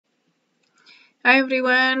Hi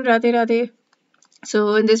everyone, Radhe Radhe.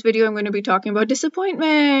 So in this video, I'm going to be talking about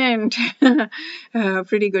disappointment.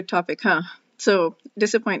 Pretty good topic, huh? So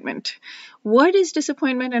disappointment. What is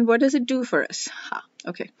disappointment and what does it do for us?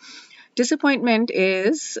 Okay. Disappointment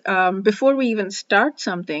is before we even start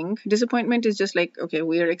something. Disappointment is just like, okay,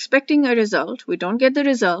 we are expecting a result. We don't get the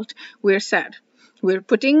result. We're sad. We're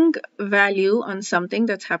putting value on something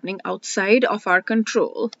that's happening outside of our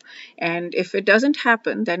control. And if it doesn't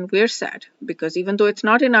happen, then we're sad because even though it's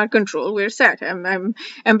not in our control, we're sad. I'm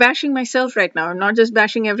bashing myself right now. I'm not just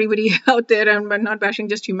bashing everybody out there. I'm not bashing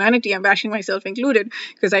just humanity. I'm bashing myself included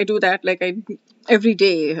because I do that like I every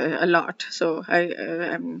day a lot. So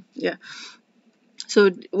I'm yeah.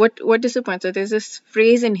 So what disappoints? So there's this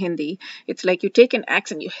phrase in Hindi. It's like you take an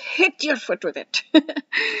axe and you hit your foot with it.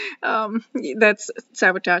 That's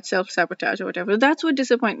sabotage, self-sabotage, or whatever. That's what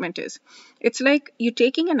disappointment is. It's like you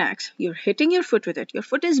taking an axe, you're hitting your foot with it. Your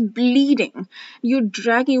foot is bleeding. You're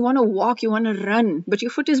dragging. You want to walk, you want to run, but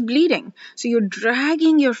your foot is bleeding. So you're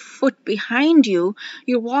dragging your foot behind you.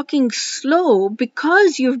 You're walking slow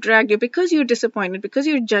because you've dragged it, because you're disappointed, because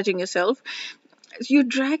you're judging yourself. You're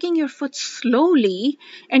dragging your foot slowly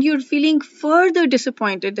and you're feeling further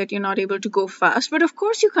disappointed that you're not able to go fast. But of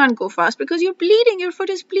course you can't go fast because you're bleeding. Your foot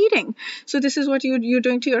is bleeding. So this is what you're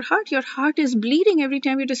doing to your heart. Your heart is bleeding every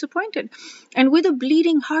time you're disappointed. And with a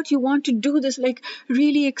bleeding heart, you want to do this like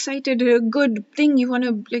really excited, good thing. You want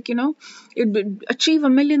to achieve a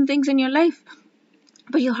million things in your life,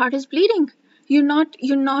 but your heart is bleeding. You're not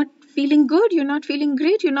feeling good. You're not feeling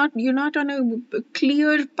great. You're not on a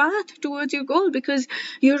clear path towards your goal because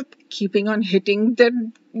you're keeping on hitting the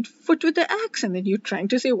foot with the axe, and then you're trying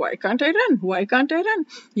to say, why can't I run? Why can't I run?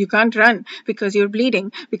 You can't run because you're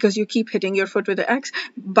bleeding, because you keep hitting your foot with the axe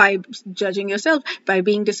by judging yourself, by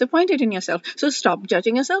being disappointed in yourself. So stop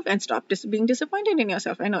judging yourself and stop being disappointed in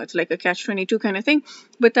yourself. I know it's like a catch-22 kind of thing,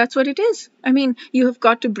 but that's what it is. I mean, you have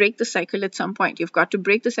got to break the cycle at some point. You've got to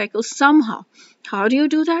break the cycle somehow. How do you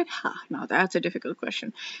do that? Now that's a difficult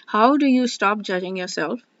question. How do you stop judging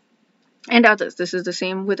yourself and others? This is the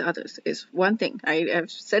same with others, is one thing.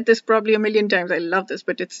 I've said this probably a million times. I love this,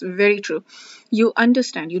 but it's very true. You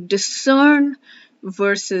understand, you discern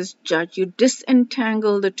versus judge. You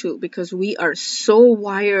disentangle the two because we are so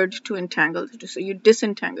wired to entangle the two. So you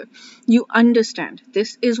disentangle. You understand,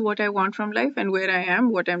 this is what I want from life, and where I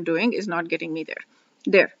am, what I'm doing is not getting me there.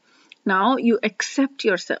 There. Now you accept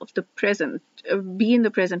yourself, the present, be in the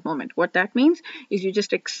present moment. What that means is you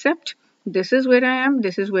just accept, this is where I am,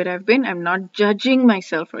 this is where I've been. I'm not judging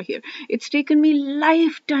myself for here. It's taken me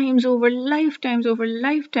lifetimes over lifetimes over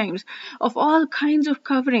lifetimes of all kinds of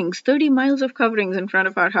coverings, 30 miles of coverings in front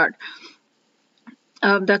of our heart.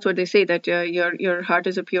 That's what they say, that your heart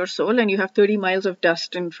is a pure soul and you have 30 miles of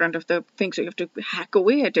dust in front of the thing, so you have to hack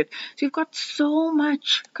away at it. So you've got so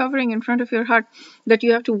much covering in front of your heart that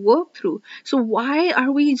you have to work through. So why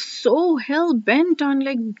are we so hell bent on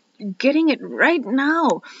like getting it right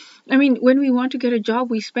now? I mean, when we want to get a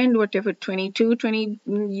job, we spend whatever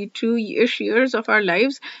 22-ish years of our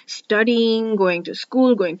lives studying, going to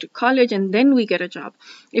school, going to college, and then we get a job.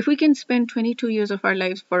 If we can spend 22 years of our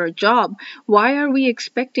lives for a job, why are we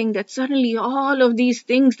expecting that suddenly all of these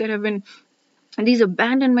things that have been, and these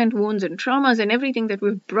abandonment wounds and traumas and everything that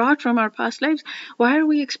we've brought from our past lives, why are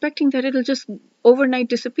we expecting that it'll just overnight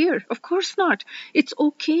disappear? Of course not. It's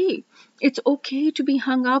okay. It's okay to be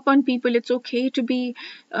hung up on people. It's okay to be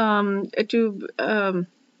to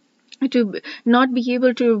not be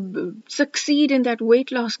able to succeed in that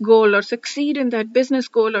weight loss goal, or succeed in that business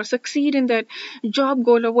goal, or succeed in that job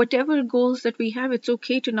goal, or whatever goals that we have. It's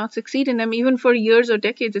okay to not succeed in them even for years or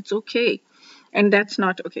decades. It's okay. And that's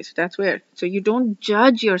not okay. So that's where, so you don't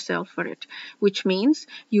judge yourself for it, which means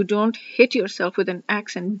you don't hit yourself with an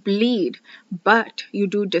axe and bleed, but you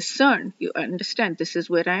do discern. You understand, this is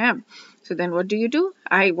where I am. So then what do you do?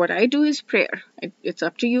 What I do is prayer. It's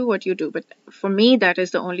up to you what you do, but for me that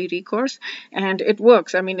is the only recourse, and it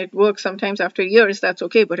works. I mean, it works sometimes after years, that's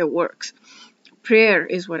okay, but it works. Prayer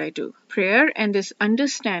is what I do. Prayer and this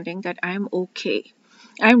understanding that I am okay.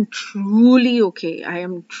 I am truly okay. I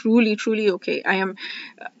am truly, truly okay.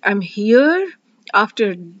 I'm here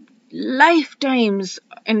after lifetimes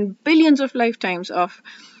and billions of lifetimes of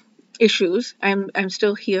issues. I'm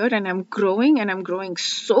still here, and I'm growing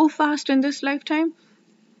so fast in this lifetime,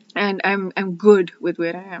 and I'm good with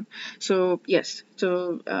where I am. So yes.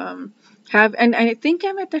 So have and I think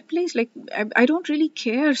I'm at that place, like I don't really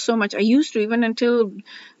care so much. I used to, even until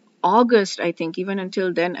August, I think, even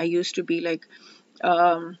until then I used to be like,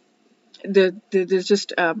 um there's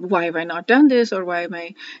just why have I not done this, or why am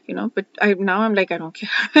I, but I'm like, I don't care.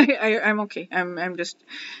 I'm okay.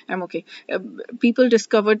 I'm okay. People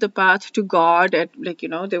discovered the path to God at, like,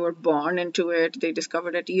 they were born into it. They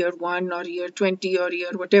discovered at year 1 or year 20 or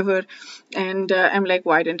year whatever. And I'm like,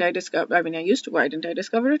 why didn't I discover, I mean, why didn't I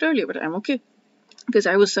discover it earlier? But I'm okay, because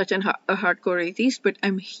I was such a hardcore atheist, but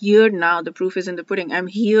I'm here now. The proof is in the pudding. I'm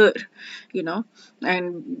here, you know,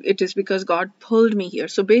 and it is because God pulled me here.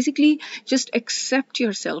 So basically, just accept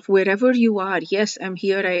yourself wherever you are. Yes, I'm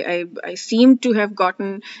here. I seem to have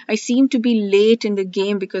gotten, I seem to be late in the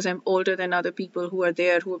game because I'm older than other people who are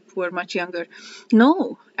there, who are much younger.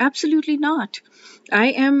 No, absolutely not.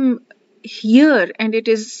 I am here, and it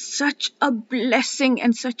is such a blessing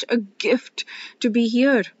and such a gift to be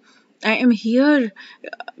here. I am here.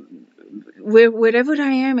 Wherever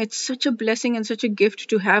I am, it's such a blessing and such a gift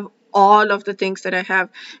to have all of the things that I have,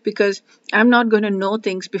 because I'm not going to know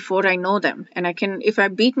things before I know them. And I can, if I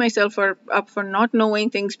beat myself up for not knowing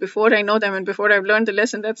things before I know them and before I've learned the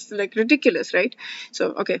lesson, that's like ridiculous, right? So,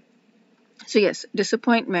 okay. So yes,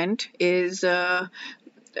 disappointment is the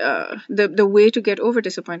way to get over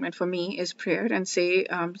disappointment for me is prayer, and say,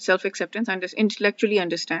 self-acceptance, and intellectually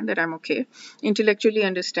understand that I'm okay, intellectually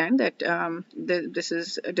understand that this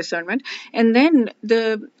is a discernment. And then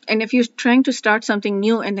and if you're trying to start something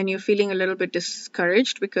new and then you're feeling a little bit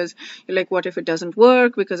discouraged because you're like, what if it doesn't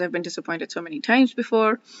work, because I've been disappointed so many times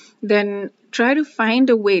before, then try to find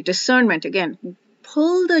a way. Discernment again,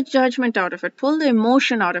 pull the judgment out of it, pull the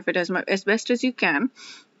emotion out of it as best as you can,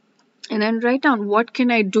 and then write down, what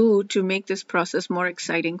can I do to make this process more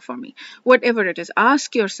exciting for me? Whatever it is,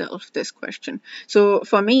 ask yourself this question. So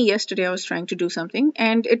for me, yesterday I was trying to do something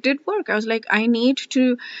and it did work. I was like, I need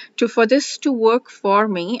to for this to work for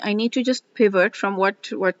me, I need to just pivot from what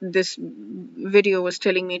this video was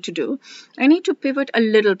telling me to do. I need to pivot a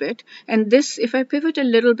little bit, and this, if I pivot a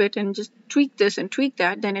little bit and just tweak this and tweak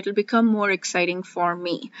that, then it'll become more exciting for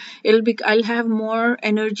me. I'll have more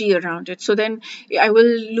energy around it. So then I will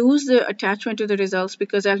lose the attachment to the results,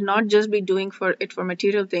 because I'll not just be doing for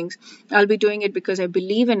material things. I'll be doing it because I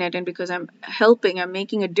believe in it, and because I'm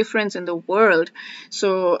making a difference in the world.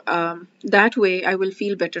 So that way I will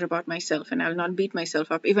feel better about myself, and I'll not beat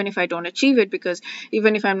myself up even if I don't achieve it, because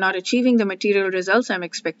even if I'm not achieving the material results I'm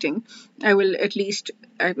expecting, I will at least,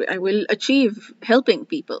 I will achieve helping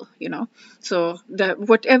people, So that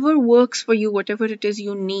whatever works for you, whatever it is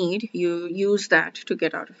you need, you use that to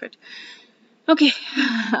get out of it. Okay,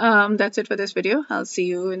 that's it for this video. I'll see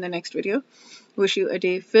you in the next video. Wish you a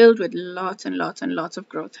day filled with lots and lots and lots of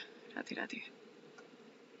growth. Radhe Radhe.